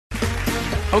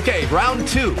Okay, round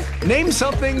two. Name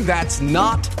something that's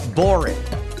not boring.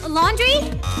 A laundry?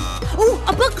 Ooh,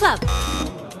 a book club.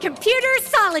 Computer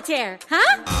solitaire,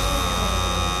 huh?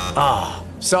 Ah,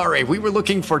 oh, sorry, we were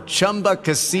looking for Chumba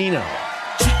Casino.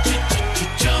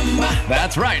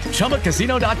 That's right,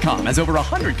 ChumbaCasino.com has over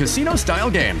 100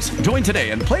 casino-style games. Join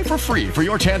today and play for free for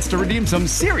your chance to redeem some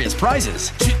serious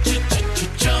prizes.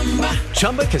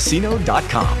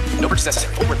 ChumbaCasino.com. No purchase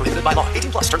necessary. Void where prohibited by law.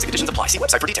 18+. Terms and conditions apply. See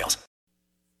website for details.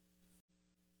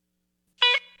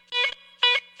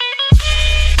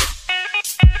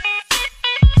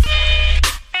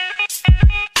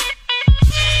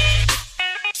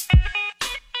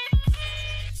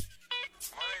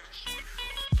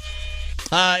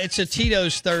 It's a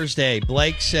Tito's Thursday.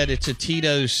 Blake said it's a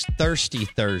Tito's Thirsty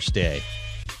Thursday.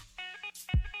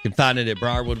 You can find it at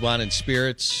Briarwood Wine and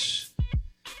Spirits.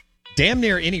 Damn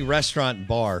near any restaurant and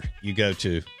bar you go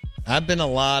to. I've been a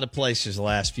lot of places the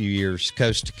last few years,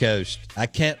 coast to coast. I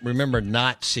can't remember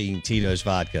not seeing Tito's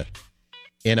Vodka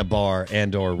in a bar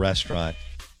and or restaurant.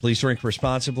 Please drink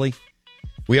responsibly.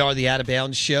 We are the Out of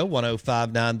Bounds Show,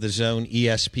 105.9 The Zone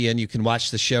ESPN. You can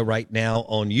watch the show right now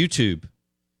on YouTube.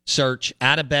 Search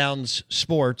Out of Bounds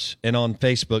Sports, and on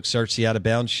Facebook, search the Out of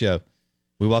Bounds Show.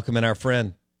 We welcome in our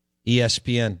friend,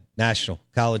 ESPN National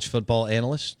College Football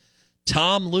Analyst,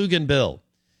 Tom Luginbill.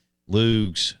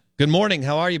 Lugs, good morning.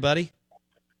 How are you, buddy?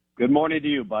 Good morning to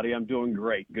you, buddy. I'm doing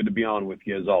great. Good to be on with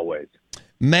you as always.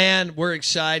 Man, we're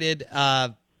excited.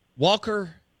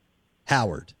 Walker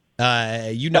Howard,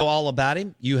 you know all about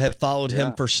him. You have followed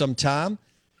him for some time.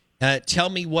 Tell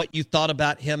me what you thought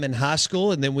about him in high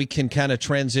school, and then we can kind of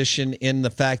transition in the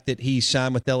fact that he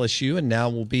signed with LSU and now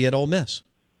will be at Ole Miss.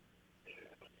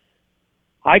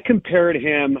 I would compare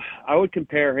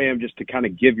him just to kind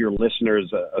of give your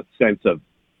listeners a sense of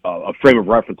a frame of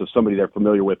reference of somebody they're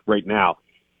familiar with right now.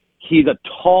 He's a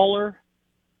taller,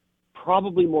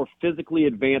 probably more physically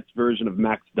advanced version of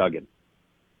Max Duggan.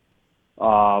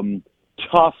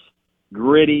 Tough,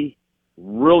 gritty,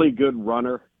 really good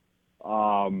runner.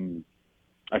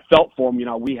 I felt for him. You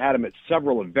know, we had him at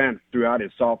several events throughout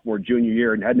his sophomore, junior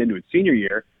year, and heading into his senior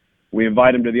year. We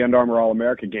invite him to the Under Armour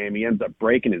All-America game. He ends up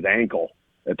breaking his ankle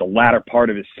at the latter part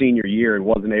of his senior year and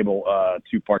wasn't able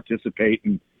to participate.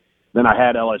 And then I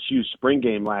had LSU's spring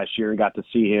game last year and got to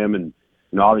see him. And,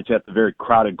 you know, obviously at the very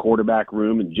crowded quarterback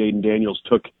room, and Jaden Daniels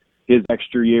took his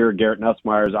extra year. Garrett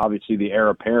Nussmeier is obviously the heir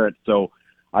apparent. So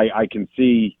I can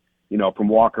see, you know, from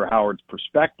Walker Howard's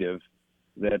perspective,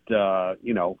 that,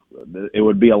 you know, it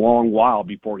would be a long while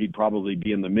before he'd probably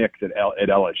be in the mix at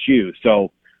LSU.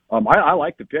 So I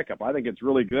like the pickup. I think it's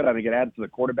really good. I think it adds to the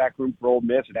quarterback room for Ole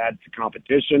Miss. It adds to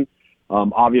competition.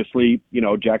 Obviously, you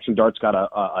know, Jackson Dart's got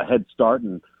a head start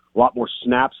and a lot more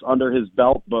snaps under his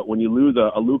belt. But when you lose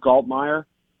a Luke Altmaier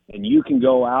and you can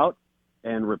go out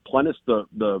and replenish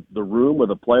the room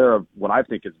with a player of what I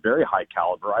think is very high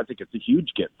caliber, I think it's a huge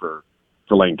get for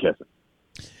Lane Kiffin.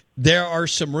 There are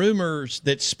some rumors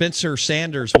that Spencer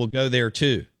Sanders will go there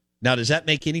too. Now, does that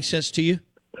make any sense to you?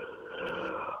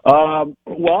 Well,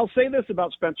 I'll say this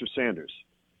about Spencer Sanders.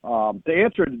 To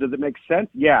answer, does it make sense?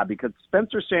 Yeah, because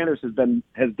Spencer Sanders has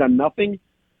done nothing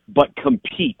but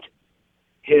compete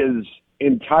his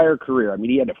entire career. I mean,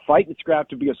 he had to fight and scrap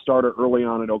to be a starter early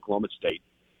on at Oklahoma State.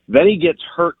 Then he gets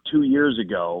hurt 2 years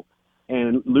ago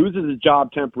and loses his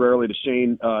job temporarily to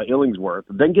Shane Illingsworth,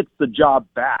 then gets the job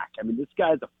back. I mean, this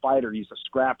guy's a fighter. He's a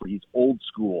scrapper. He's old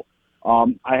school.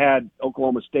 I had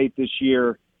Oklahoma State this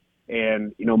year,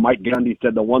 and, you know, Mike Gundy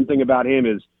said the one thing about him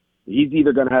is he's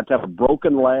either going to have a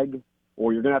broken leg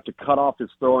or you're going to have to cut off his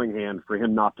throwing hand for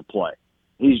him not to play.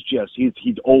 He's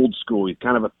old school. He's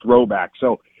kind of a throwback.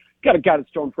 So got a guy that's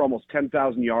thrown for almost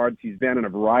 10,000 yards. He's been in a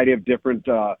variety of different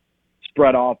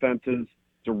spread offenses.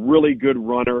 He's a really good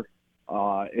runner.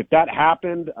 If that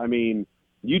happened, I mean,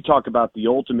 you talk about the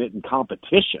ultimate in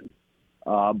competition.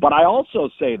 But I also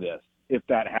say this, if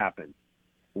that happened,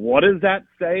 what does that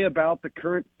say about the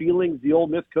current feelings the Ole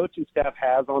Miss coaching staff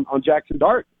has on Jackson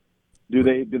Dart? Do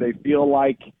they feel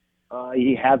like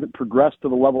he hasn't progressed to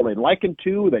the level they'd like him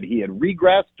to, that he had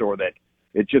regressed, or that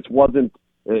it just wasn't,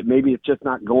 maybe it's just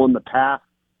not going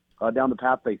down the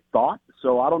path they thought?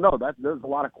 So I don't know. There's a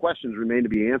lot of questions remain to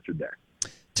be answered there.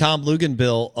 Tom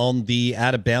Luginbill on the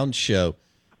Out of Bounds Show.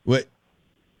 What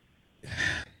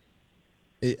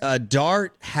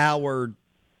Dart Howard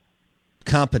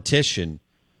competition?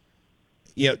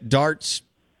 You know, Dart's,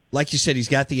 like you said, he's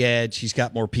got the edge. He's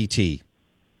got more PT,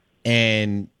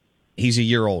 and he's a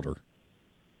year older.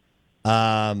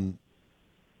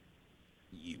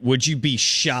 Would you be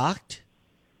shocked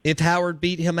if Howard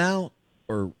beat him out?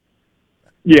 Or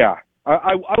yeah,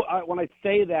 I when I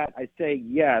say that, I say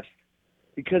yes.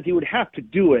 because he would have to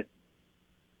do it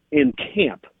in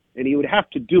camp, and he would have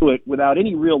to do it without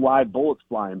any real live bullets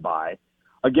flying by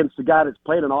against a guy that's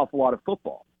played an awful lot of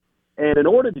football. And in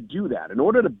order to do that, in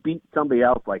order to beat somebody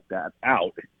else like that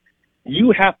out,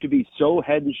 you have to be so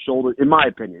head and shoulders, in my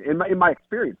opinion, in my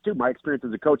experience too, my experience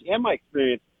as a coach and my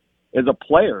experience as a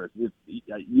player.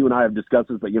 You and I have discussed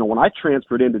this, but when I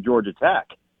transferred into Georgia Tech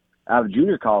out of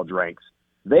junior college ranks,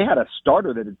 they had a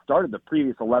starter that had started the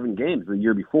previous 11 games the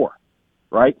year before,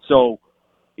 right? So,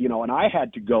 and I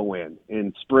had to go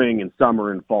in spring and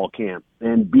summer and fall camp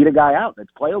and beat a guy out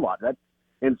that's played a lot.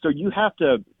 And so you have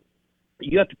to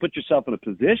put yourself in a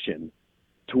position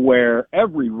to where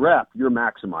every rep you're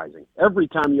maximizing. Every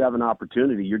time you have an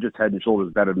opportunity, you're just head and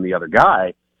shoulders better than the other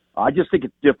guy. I just think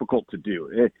it's difficult to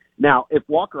do. Now, if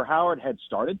Walker Howard had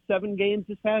started 7 games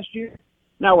this past year,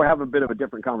 now we're having a bit of a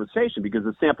different conversation because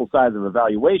the sample size of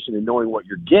evaluation and knowing what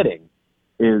you're getting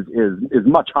is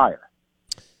much higher.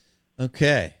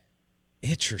 Okay.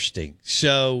 Interesting.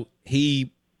 So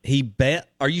he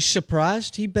are you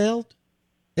surprised he bailed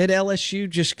at LSU,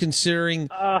 just considering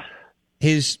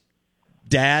his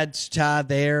dad's tie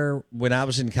there? When I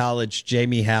was in college,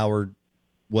 Jamie Howard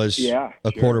was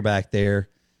a quarterback there.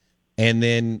 And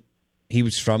then he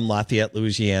was from Lafayette,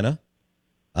 Louisiana.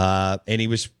 And he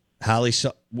was highly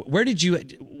where did you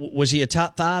was he a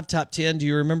top 5, top 10? Do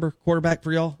you remember quarterback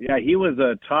for y'all? Yeah, he was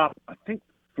a top, I think,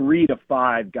 3 to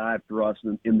 5 guy for us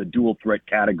in the dual threat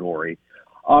category.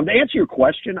 To answer your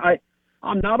question,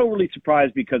 I'm not overly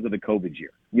surprised because of the COVID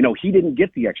year. He didn't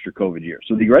get the extra COVID year.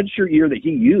 So the redshirt year that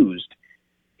he used,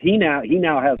 he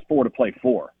now has 4 to play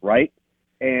for, right?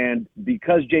 And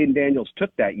because Jaden Daniels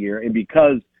took that year and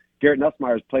because Garrett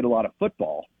Nussmeier's played a lot of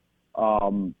football,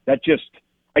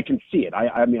 I can see it.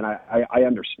 I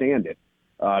understand it.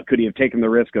 Could he have taken the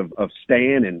risk of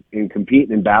staying and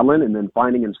competing and battling and then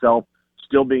finding himself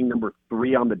still being number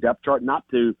 3 on the depth chart? Not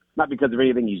because of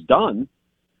anything he's done,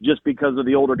 just because of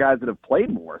the older guys that have played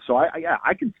more. So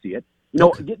I can see it.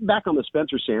 Getting back on the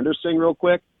Spencer Sanders thing real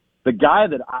quick, the guy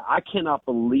that I cannot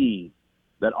believe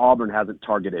that Auburn hasn't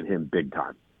targeted him big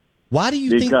time. Why do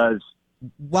you think? Because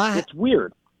why? It's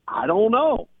weird. I don't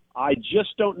know. I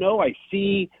just don't know. I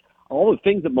see all the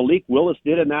things that Malik Willis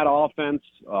did in that offense,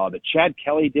 that Chad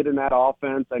Kelly did in that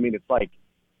offense. I mean, it's like,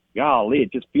 golly,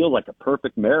 it just feels like a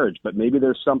perfect marriage, but maybe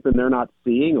there's something they're not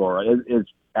seeing, or is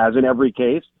as in every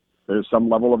case, there's some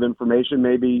level of information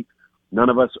maybe none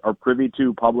of us are privy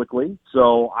to publicly.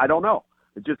 So I don't know.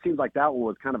 It just seems like that one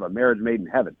was kind of a marriage made in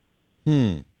heaven.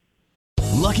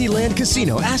 Lucky Land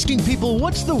Casino, asking people,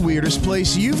 what's the weirdest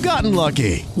place you've gotten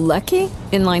lucky? Lucky?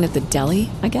 In line at the deli,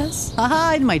 I guess?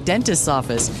 Aha, in my dentist's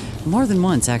office. More than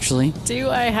once, actually.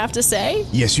 Do I have to say?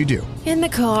 Yes, you do. In the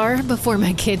car before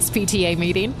my kids' PTA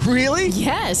meeting. Really?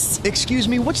 Yes. Excuse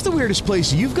me, what's the weirdest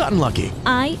place you've gotten lucky?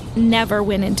 I never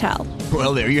win and tell.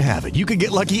 Well, there you have it. You can get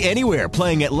lucky anywhere,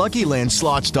 playing at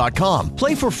LuckyLandSlots.com.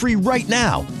 Play for free right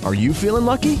now. Are you feeling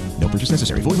lucky? No purchase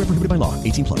necessary. Void where prohibited by law.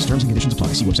 18+. Terms and conditions apply.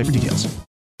 See website for details.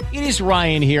 It is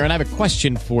Ryan here, and I have a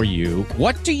question for you.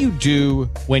 What do you do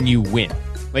when you win?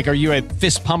 Like, are you a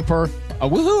fist pumper, a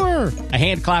woo-hooer, a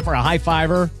hand clapper, a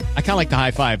high-fiver? I kind of like the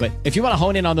high-five, but if you want to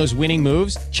hone in on those winning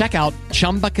moves, check out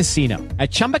Chumba Casino.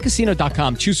 At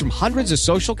ChumbaCasino.com, choose from hundreds of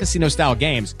social casino-style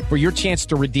games for your chance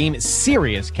to redeem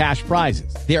serious cash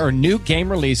prizes. There are new game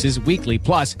releases weekly,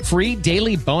 plus free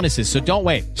daily bonuses, so don't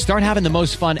wait. Start having the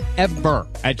most fun ever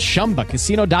at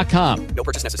ChumbaCasino.com. No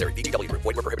purchase necessary. VGW Group.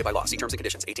 Void where prohibited by law. See terms and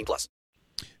conditions. 18+.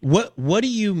 What do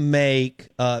you make?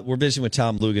 We're visiting with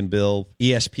Tom Luginbill,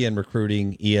 ESPN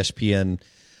recruiting, ESPN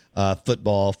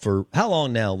football for how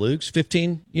long now, Luke's?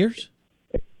 15 years?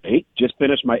 8. Just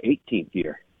finished my 18th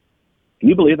year. Can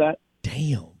you believe that?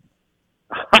 Damn.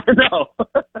 I know.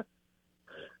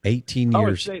 18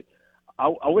 years. I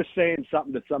was saying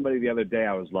something to somebody the other day.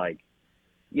 I was like,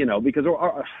 because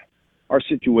our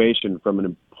situation from an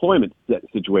employment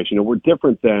situation, we're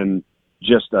different than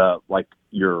just like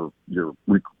your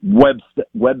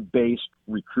web-based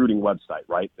recruiting website,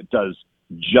 right? That does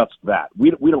just that.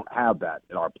 We don't have that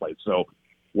at our place. So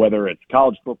whether it's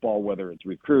college football, whether it's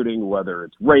recruiting, whether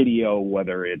it's radio,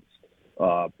 whether it's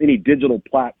any digital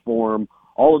platform,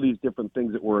 all of these different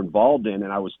things that we're involved in.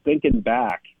 And I was thinking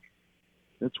back,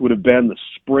 this would have been the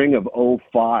spring of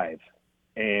 2005.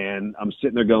 And I'm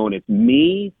sitting there going, it's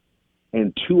me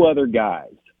and 2 other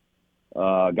guys.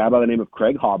 A guy by the name of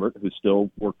Craig Hobart, who still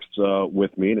works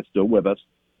with me and is still with us,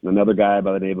 and another guy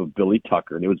by the name of Billy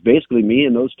Tucker. And it was basically me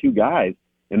and those 2 guys,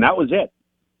 and that was it.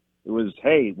 It was,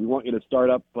 hey, we want you to start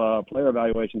up a player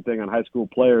evaluation thing on high school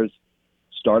players.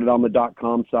 Started on the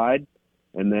 .com side,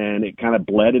 and then it kind of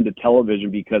bled into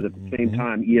television because at the same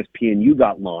time ESPNU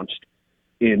got launched.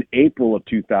 in April of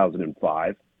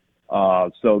 2005.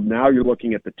 So now you're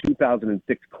looking at the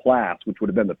 2006 class, which would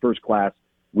have been the first class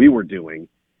we were doing.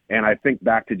 And I think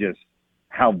back to just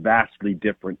how vastly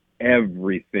different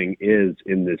everything is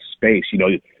in this space. You know,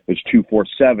 there's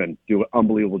 247, do an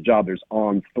unbelievable job. There's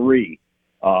On3.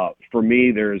 For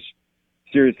me, there's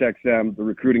SiriusXM, the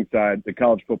recruiting side, the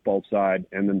college football side,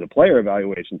 and then the player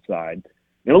evaluation side,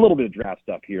 and a little bit of draft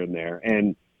stuff here and there.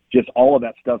 And just all of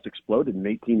that stuff's exploded in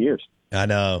 18 years. I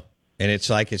know. And it's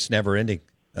like it's never ending.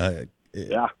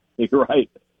 Yeah, you're right.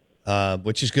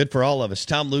 Which is good for all of us.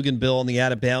 Tom Luginbill on the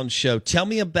Out of Bounds Show. Tell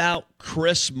me about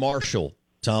Chris Marshall.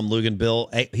 Tom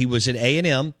Luginbill, he was at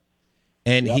A&M,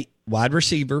 and he wide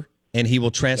receiver, and he will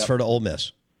transfer to Ole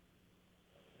Miss.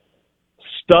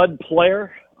 Stud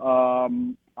player,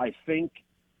 I think,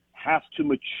 has to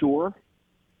mature.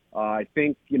 I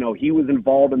think, you know, he was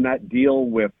involved in that deal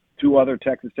with two other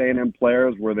Texas A&M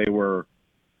players where they were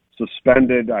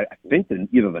suspended, I think,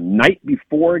 either the night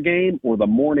before a game or the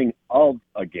morning of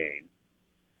a game.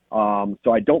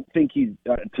 So I don't think he's,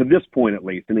 to this point at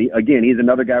least, and he's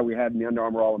another guy we had in the Under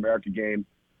Armour All-America game.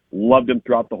 Loved him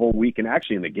throughout the whole week, and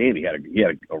actually in the game he had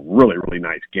a really, really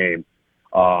nice game.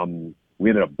 We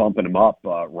ended up bumping him up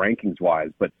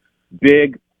rankings-wise, but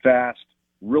big, fast,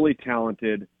 really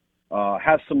talented,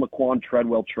 has some Laquan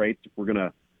Treadwell traits if we're going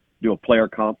to do a player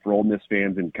comp for Ole Miss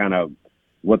fans and kind of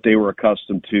what they were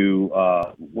accustomed to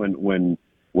when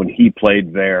he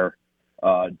played there.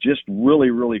 Just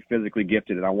really, really physically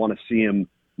gifted, and I want to see him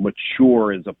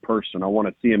mature as a person. I want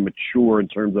to see him mature in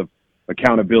terms of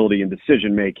accountability and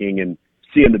decision-making and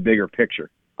seeing the bigger picture.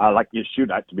 I like to shoot.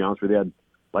 To be honest with you, I'd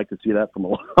like to see that from a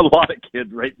lot of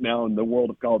kids right now in the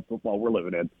world of college football we're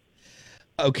living in.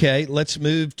 Okay, let's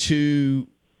move to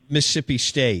Mississippi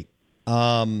State.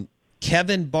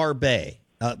 Kevin Barbay.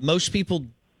 Most people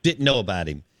didn't know about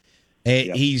him.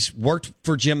 He's worked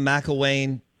for Jim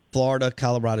McElwain, Florida,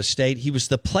 Colorado State. He was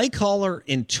the play caller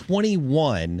in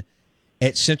 21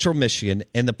 at Central Michigan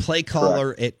and the play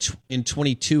caller in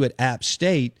 22 at App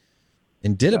State,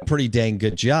 and did a pretty dang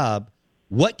good job.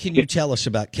 What can you tell us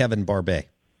about Kevin Barbay?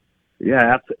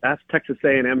 Yeah, ask Texas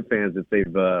A&M fans if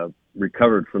they've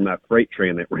recovered from that freight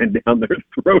train that ran down their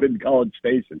throat in College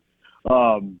Station.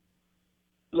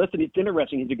 Listen, it's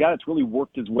interesting. He's a guy that's really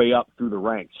worked his way up through the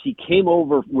ranks. He came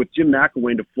over with Jim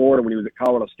McElwain to Florida when he was at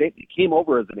Colorado State. He came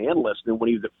over as an analyst, and when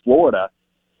he was at Florida,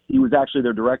 he was actually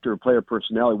their director of player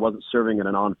personnel. He wasn't serving in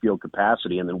an on-field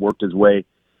capacity, and then worked his way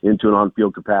into an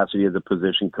on-field capacity as a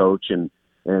position coach. And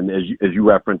as you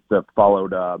referenced,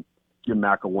 followed Jim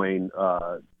McElwain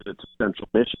to Central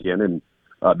Michigan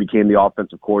and became the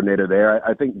offensive coordinator there.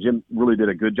 I think Jim really did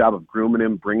a good job of grooming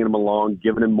him, bringing him along,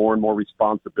 giving him more and more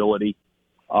responsibility.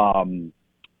 And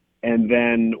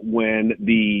then when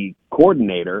the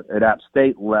coordinator at App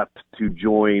State left to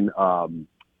join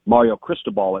Mario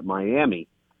Cristobal at Miami,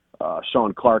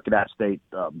 Sean Clark at App State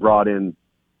brought in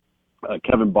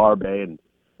Kevin Barbay,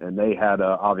 and they had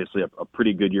obviously a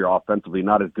pretty good year offensively,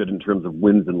 not as good in terms of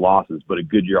wins and losses, but a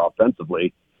good year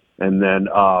offensively. And then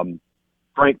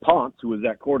Frank Ponce, who was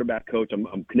that quarterback coach,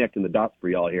 I'm connecting the dots for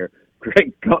y'all here.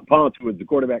 Frank Ponce, who was the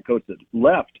quarterback coach that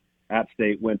left App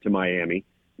State, went to Miami.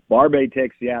 Barbay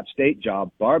takes the App State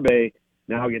job. Barbay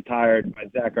now gets hired by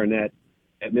Zach Arnett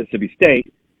at Mississippi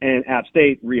State, and App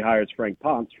State rehires Frank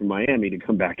Ponce from Miami to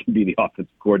come back and be the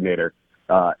offensive coordinator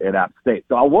at App State.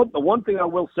 So the one thing I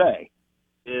will say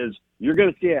is you're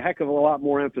going to see a heck of a lot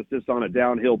more emphasis on a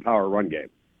downhill power run game.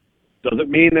 Doesn't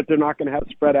mean that they're not going to have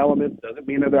spread elements. Doesn't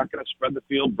mean that they're not going to spread the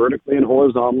field vertically and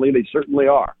horizontally. They certainly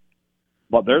are.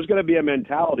 But there's going to be a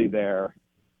mentality there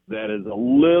that is a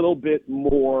little bit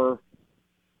more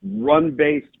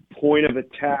run-based, point of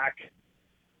attack,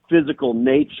 physical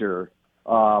nature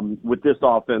with this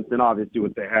offense than obviously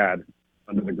what they had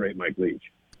under the great Mike Leach.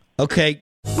 Okay.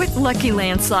 With Lucky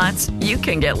Land Slots, you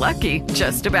can get lucky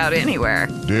just about anywhere.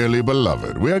 Dearly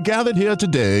beloved, we are gathered here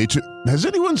today to... Has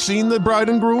anyone seen the bride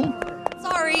and groom?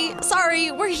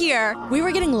 Sorry, we're here. We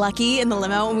were getting lucky in the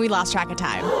limo and we lost track of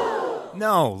time.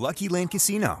 No, Lucky Land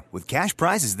Casino, with cash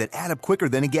prizes that add up quicker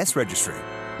than a guest registry.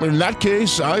 In that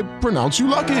case, I pronounce you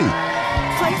lucky.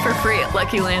 Play for free at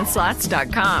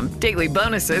LuckyLandSlots.com. Daily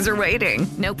bonuses are waiting.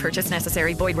 No purchase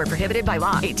necessary. Void where prohibited by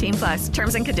law. 18+.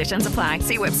 Terms and conditions apply.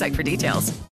 See website for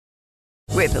details.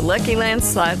 With the Lucky Land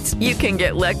Slots, you can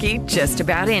get lucky just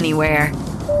about anywhere.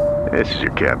 This is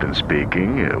your captain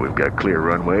speaking. We've got clear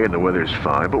runway and the weather's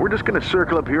fine, but we're just going to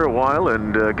circle up here a while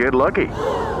and get lucky.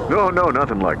 No,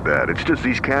 nothing like that. It's just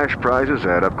these cash prizes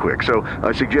add up quick. So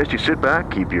I suggest you sit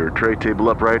back, keep your tray table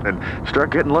upright, and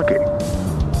start getting lucky.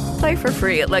 Play for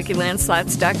free at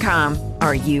LuckyLandSlots.com.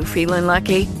 Are you feeling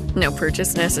lucky? No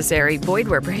purchase necessary. Void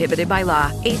where prohibited by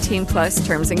law. 18 plus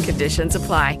terms and conditions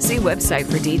apply. See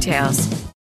website for details.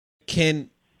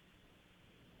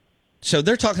 So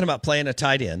they're talking about playing a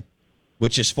tight end,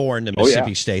 which is foreign to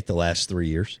Mississippi State the last 3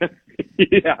 years.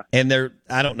 Yeah. And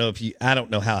I don't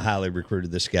know how highly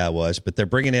recruited this guy was, but they're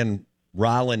bringing in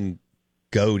Rylan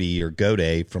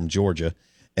Gode from Georgia,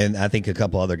 and I think a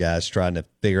couple other guys trying to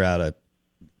figure out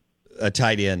a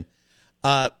tight end.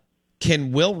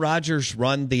 Can Will Rogers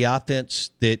run the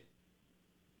offense that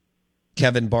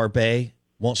Kevin Barbay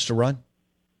wants to run?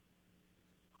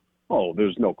 Oh,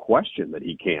 there's no question that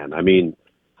he can. I mean,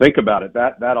 think about it.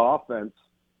 That offense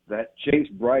that Chase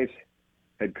Bryce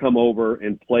had come over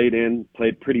and played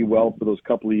pretty well for those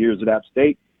couple of years at App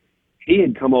State. He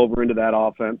had come over into that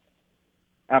offense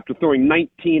after throwing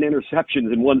 19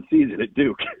 interceptions in one season at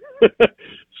Duke.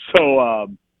 So,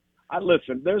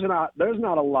 listen, there's not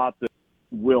a lot that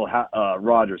Will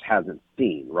Rogers hasn't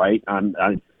seen, right?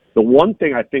 The one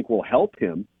thing I think will help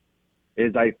him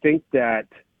is I think that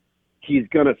he's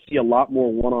going to see a lot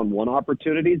more one-on-one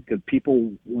opportunities because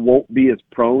people won't be as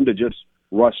prone to just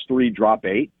rush 3, drop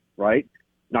 8, right?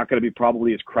 Not going to be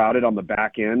probably as crowded on the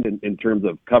back end in terms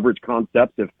of coverage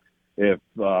concepts if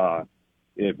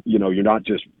you're not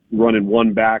just running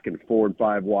one back and 4 and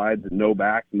 5 wides and no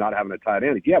back, not having a tight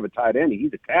end. If you have a tight end,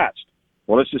 he's attached.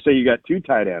 Well, let's just say you got 2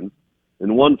 tight ends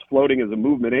and one's floating as a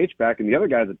movement H-back and the other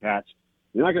guy's attached.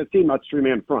 You're not going to see much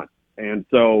 3-man front. And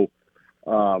so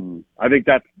I think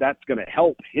that's going to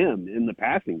help him in the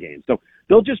passing game. So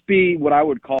they'll just be what I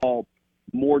would call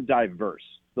more diverse.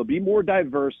 They'll be more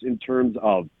diverse in terms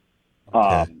of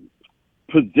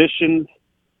positions,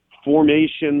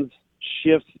 formations,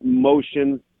 shifts,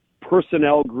 motions,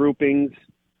 personnel groupings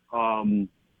than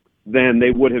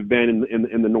they would have been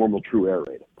in the normal true air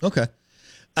raid. Okay.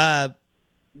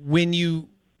 When you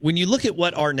look at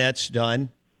what Arnett's done,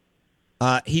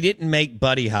 he didn't make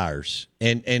buddy hires,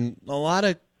 and a lot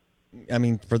of,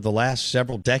 for the last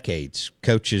several decades,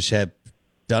 coaches have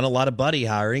done a lot of buddy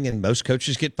hiring, and most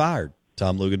coaches get fired.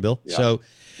 Tom Luganbill. Yeah. So,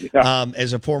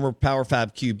 as a former Power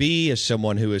 5 QB, as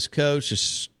someone who has coached,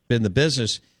 has been in the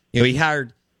business, he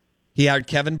hired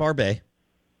Kevin Barbay,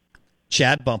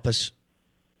 Chad Bumpus,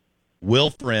 Will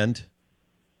Friend,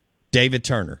 David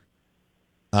Turner.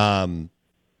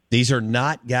 These are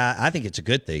not guys. I think it's a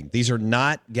good thing. These are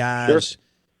not guys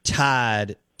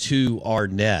tied to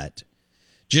Arnett.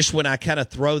 Just when I kind of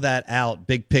throw that out,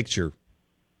 big picture,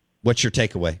 what's your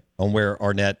takeaway on where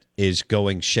Arnett is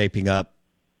going, shaping up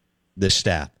this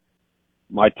staff?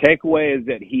 My takeaway is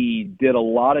that he did a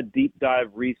lot of deep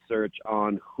dive research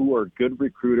on who are good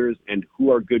recruiters and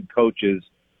who are good coaches,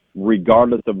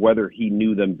 regardless of whether he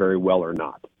knew them very well or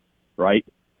not, right?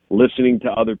 Listening to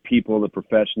other people in the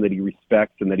profession that he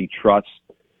respects and that he trusts,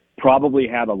 probably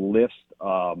had a list.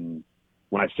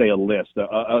 When I say a list,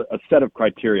 a set of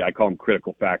criteria, I call them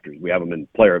critical factors. We have them in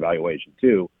player evaluation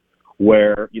too,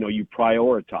 where, you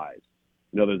prioritize.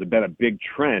 There's been a big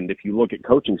trend. If you look at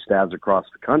coaching staffs across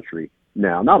the country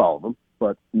now, not all of them,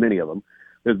 but many of them,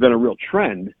 there's been a real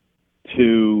trend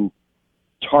to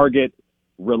target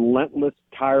relentless,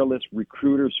 tireless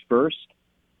recruiters first,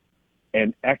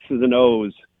 and X's and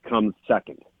O's comes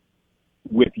second,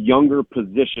 with younger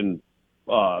position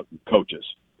coaches,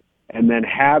 and then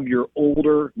have your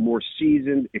older, more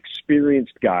seasoned,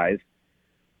 experienced guys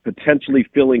potentially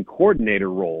filling coordinator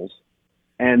roles,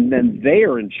 and then they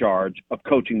are in charge of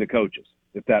coaching the coaches,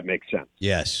 if that makes sense.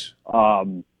 Yes.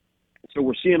 So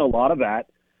we're seeing a lot of that.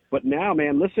 But now,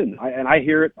 man, listen, I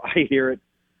hear it,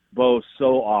 Bo,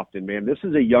 so often, man. This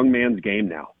is a young man's game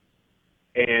now.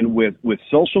 And with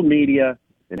social media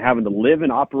and having to live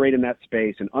and operate in that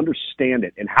space and understand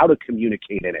it and how to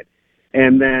communicate in it,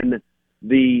 and then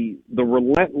the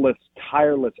relentless,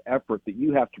 tireless effort that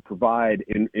you have to provide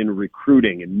in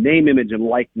recruiting and name, image, and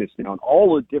likeness now, and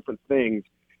all the different things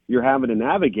you're having to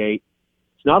navigate,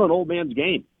 it's not an old man's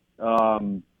game.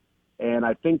 And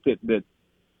I think that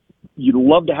you'd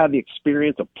love to have the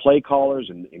experience of play callers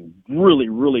and really,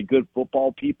 really good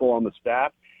football people on the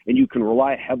staff, and you can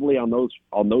rely heavily on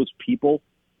those people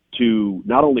to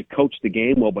not only coach the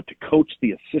game well, but to coach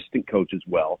the assistant coaches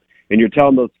well. And you're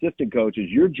telling those assistant coaches,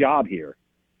 your job here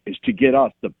is to get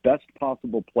us the best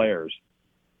possible players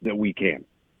that we can.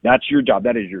 That's your job.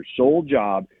 That is your sole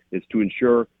job, is to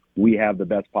ensure we have the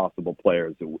best possible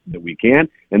players that we can.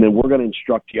 And then we're going to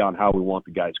instruct you on how we want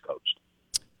the guys coached.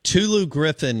 Tulu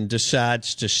Griffin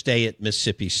decides to stay at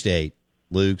Mississippi State.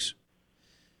 Lugs.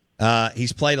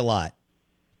 He's played a lot.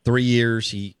 3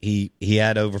 years. He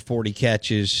had over 40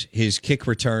 catches. His kick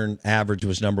return average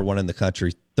was number 1 in the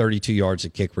country, 32 yards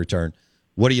at kick return.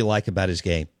 What do you like about his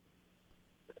game?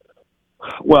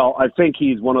 Well, I think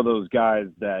he's one of those guys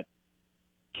that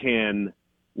can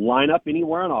line up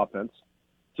anywhere on offense.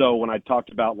 So when I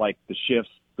talked about like the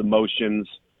shifts, the motions,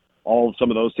 all some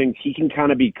of those things, he can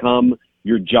kind of become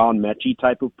your John Mechie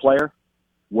type of player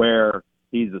where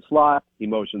he's a slot, he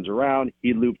motions around,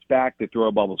 he loops back, they throw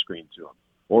a bubble screen to him.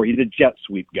 Or he's a jet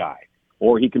sweep guy.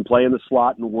 Or he can play in the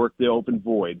slot and work the open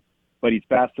void, but he's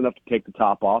fast enough to take the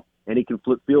top off, and he can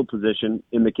flip field position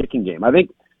in the kicking game. I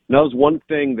think that was one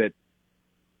thing that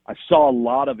I saw a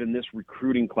lot of in this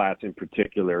recruiting class in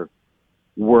particular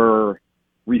were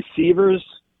receivers,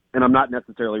 and I'm not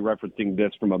necessarily referencing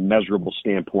this from a measurable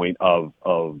standpoint of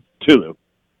Tulu,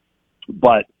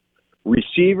 but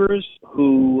receivers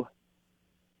who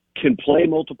can play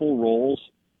multiple roles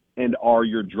and are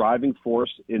your driving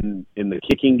force in the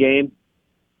kicking game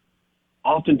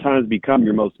oftentimes become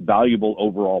your most valuable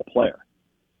overall player.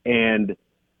 And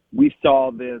we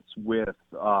saw this with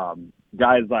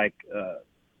guys like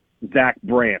Zach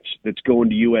Branch that's going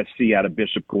to USC out of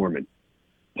Bishop Gorman.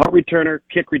 Punt returner,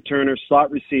 kick returner, slot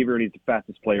receiver, and he's the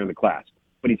fastest player in the class.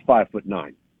 But he's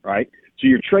 5'9", right? So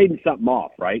you're trading something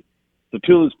off, right? So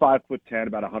Tulu's 5'10",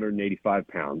 about 185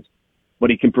 pounds. But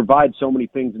he can provide so many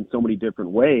things in so many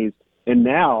different ways. And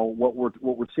now what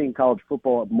we're seeing college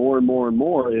football more and more and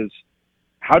more is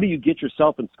how do you get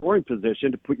yourself in scoring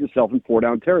position to put yourself in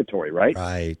 4-down territory, right?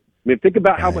 Right. I mean, think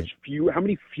about how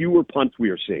many fewer punts we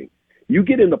are seeing. You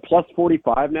get into plus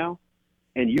 45 now,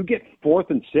 and you get 4th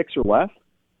and 6 or less.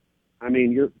 I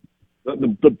mean,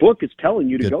 the book is telling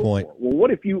you to go for it. Well,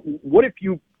 what if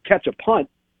you catch a punt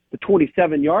the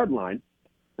 27-yard line,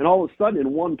 and all of a sudden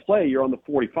in one play you're on the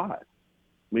 45? I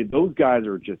mean, those guys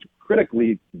are just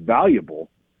critically valuable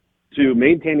to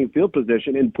maintaining field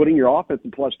position and putting your offense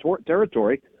in plus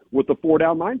territory with the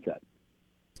 4-down mindset.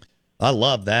 I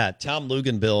love that. Tom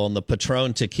Luganbill on the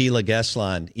Patron Tequila guest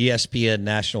line, ESPN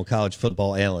National College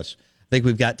Football Analyst. I think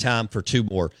we've got time for two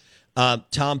more.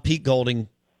 Tom, Pete Golding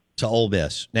to Ole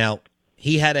Miss. Now,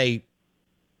 he had a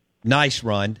nice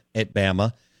run at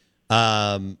Bama.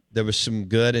 There was some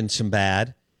good and some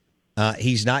bad.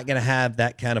 He's not going to have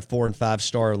that kind of 4- and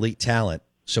 5-star elite talent.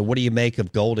 So what do you make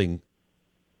of Golding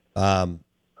going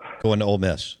to Ole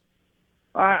Miss?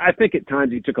 I think at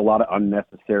times he took a lot of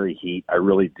unnecessary heat. I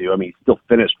really do. I mean, he still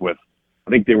finished with, I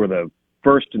think they were the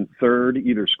first and third,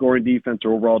 either scoring defense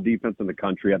or overall defense in the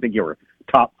country. I think they were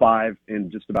top 5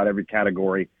 in just about every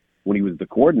category when he was the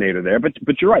coordinator there. But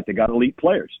you're right, they got elite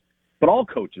players. But all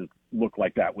coaches look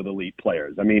like that with elite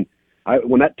players. I mean,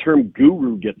 when that term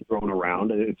guru gets thrown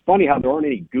around, it's funny how there aren't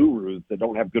any gurus that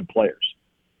don't have good players.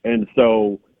 And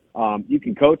so you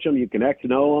can coach them, you can X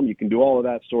and O them, you can do all of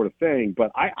that sort of thing.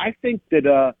 But I think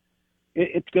that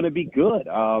it's going to be good.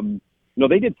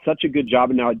 They did such a good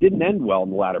job, and now it didn't end well in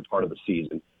the latter part of the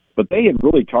season. But they had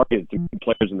really targeted some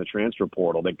players in the transfer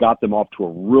portal that got them off to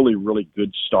a really, really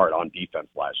good start on defense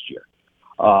last year.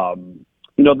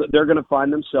 They're going to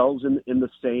find themselves in the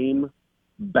same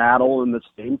battle, in the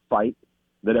same fight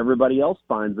that everybody else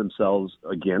finds themselves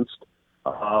against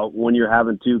when you're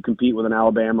having to compete with an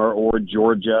Alabama or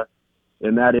Georgia,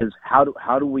 and that is how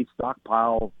do we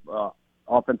stockpile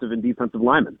offensive and defensive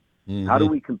linemen? Mm-hmm. How do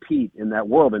we compete in that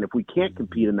world? And if we can't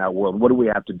compete in that world, what do we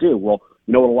have to do? Well,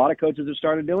 you know what a lot of coaches have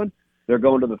started doing? They're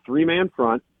going to the 3-man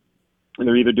front, and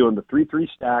they're either doing the 3-3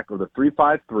 stack or the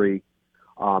 3-5-3,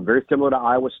 very similar to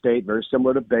Iowa State, very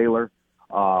similar to Baylor.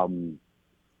 And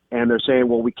they're saying,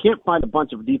 well, we can't find a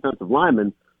bunch of defensive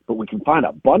linemen, but we can find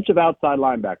a bunch of outside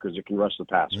linebackers that can rush the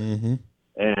passer. Mm-hmm.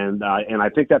 And I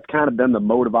think that's kind of been the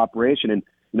mode of operation. And,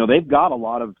 they've got a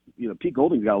lot of, Pete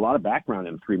Golding's got a lot of background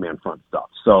in 3-man front stuff.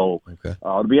 So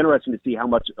it'll be interesting to see how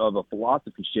much of a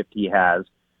philosophy shift he has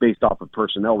based off of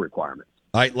personnel requirements.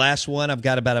 All right, last one. I've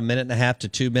got about 1.5 to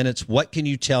 2 minutes. What can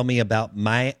you tell me about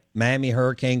Miami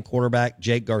Hurricane quarterback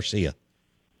Jake Garcia?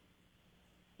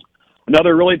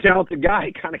 Another really talented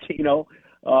guy, kind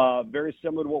of, very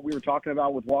similar to what we were talking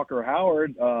about with Walker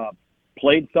Howard.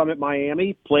 Played some at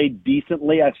Miami, played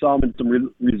decently. I saw him in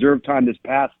some reserve time this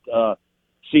past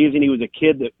season. He was a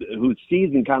kid whose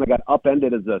season kind of got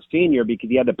upended as a senior because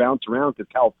he had to bounce around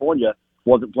because California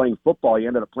wasn't playing football. He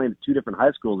ended up playing at 2 different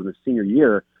high schools in his senior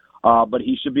year. But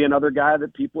he should be another guy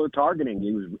that people are targeting.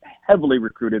 He was heavily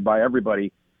recruited by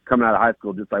everybody coming out of high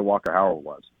school, just like Walker Howard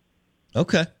was.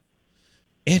 Okay.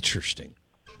 Interesting.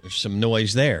 There's some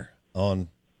noise there on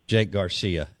Jake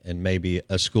Garcia and maybe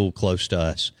a school close to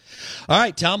us. All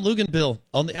right, Tom Luganbill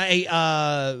on the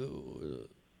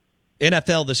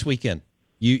NFL this weekend.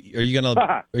 Are you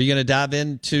gonna dive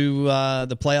into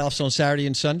the playoffs on Saturday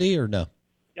and Sunday or no?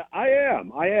 Yeah,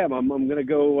 I am. I'm going to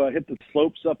go hit the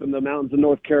slopes up in the mountains of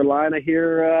North Carolina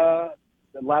here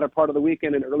the latter part of the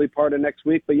weekend and early part of next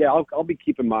week. But yeah, I'll be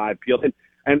keeping my eye peeled.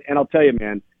 And I'll tell you,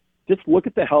 man, just look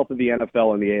at the health of the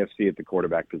NFL and the AFC at the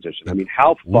quarterback position. I mean,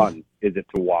 how fun is it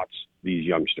to watch these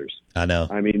youngsters? I know.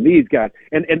 I mean, these guys,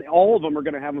 and all of them are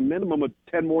going to have a minimum of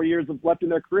 10 more years left in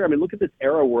their career. I mean, look at this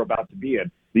era we're about to be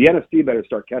in. The NFC better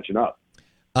start catching up.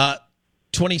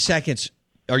 20 seconds.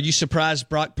 Are you surprised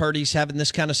Brock Purdy's having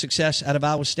this kind of success out of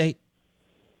Iowa State?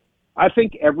 I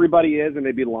think everybody is, and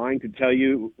they'd be lying to tell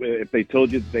you if they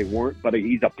told you that they weren't. But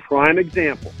he's a prime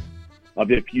example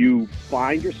of if you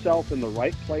find yourself in the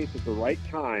right place at the right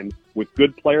time with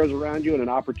good players around you and an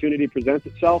opportunity presents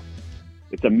itself,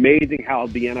 it's amazing how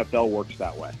the NFL works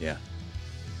that way. Yeah.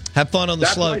 Have fun on the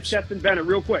slopes. That's why Stetson Bennett,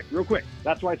 real quick.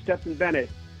 That's why Stetson Bennett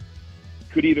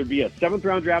could either be a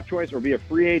 7th-round draft choice or be a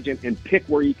free agent and pick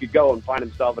where he could go and find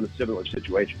himself in a similar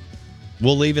situation.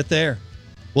 We'll leave it there.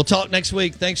 We'll talk next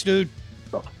week. Thanks, dude.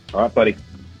 All right, buddy.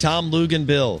 Tom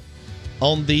Luginbill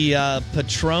on the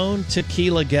Patron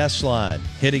Tequila guest line,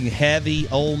 hitting heavy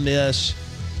Ole Miss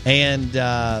and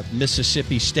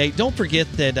Mississippi State. Don't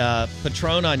forget that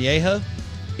Patron Añejo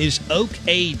is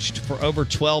oak-aged for over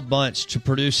 12 months to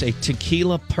produce a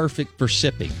tequila perfect for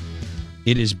sipping.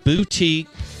 It is boutique,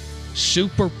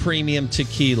 super premium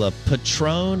tequila,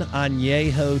 Patron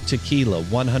Añejo Tequila,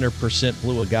 100%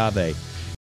 blue agave.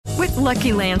 With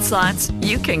Lucky Land Slots,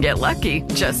 you can get lucky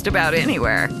just about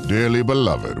anywhere. Dearly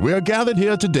beloved, we are gathered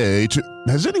here today to...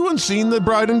 Has anyone seen the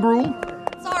bride and groom?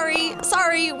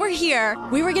 Sorry, we're here.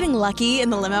 We were getting lucky in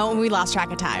the limo and we lost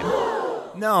track of time.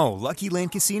 No, Lucky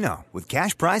Land Casino, with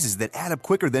cash prizes that add up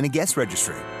quicker than a guest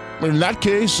registry. In that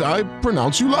case, I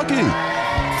pronounce you lucky.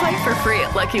 Play for free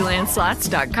at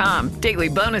LuckyLandSlots.com. Daily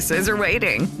bonuses are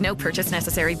waiting. No purchase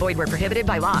necessary. Void where prohibited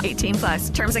by law.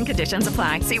 18+. Terms and conditions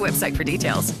apply. See website for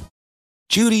details.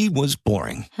 Judy was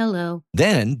boring. Hello.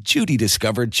 Then Judy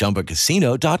discovered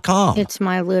ChumbaCasino.com. It's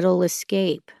my little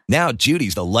escape. Now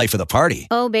Judy's the life of the party.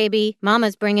 Oh, baby,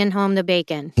 mama's bringing home the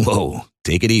bacon. Whoa,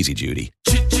 take it easy, Judy.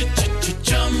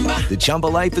 The Chumba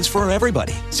life is for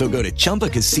everybody. So go to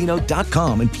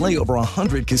ChumbaCasino.com and play over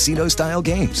 100 casino-style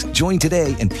games. Join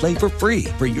today and play for free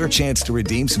for your chance to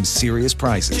redeem some serious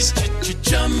prizes.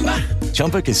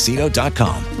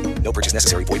 ChumbaCasino.com. No purchase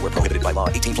necessary. Void where prohibited by law.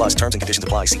 18+. Terms and conditions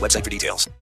apply. See website for details.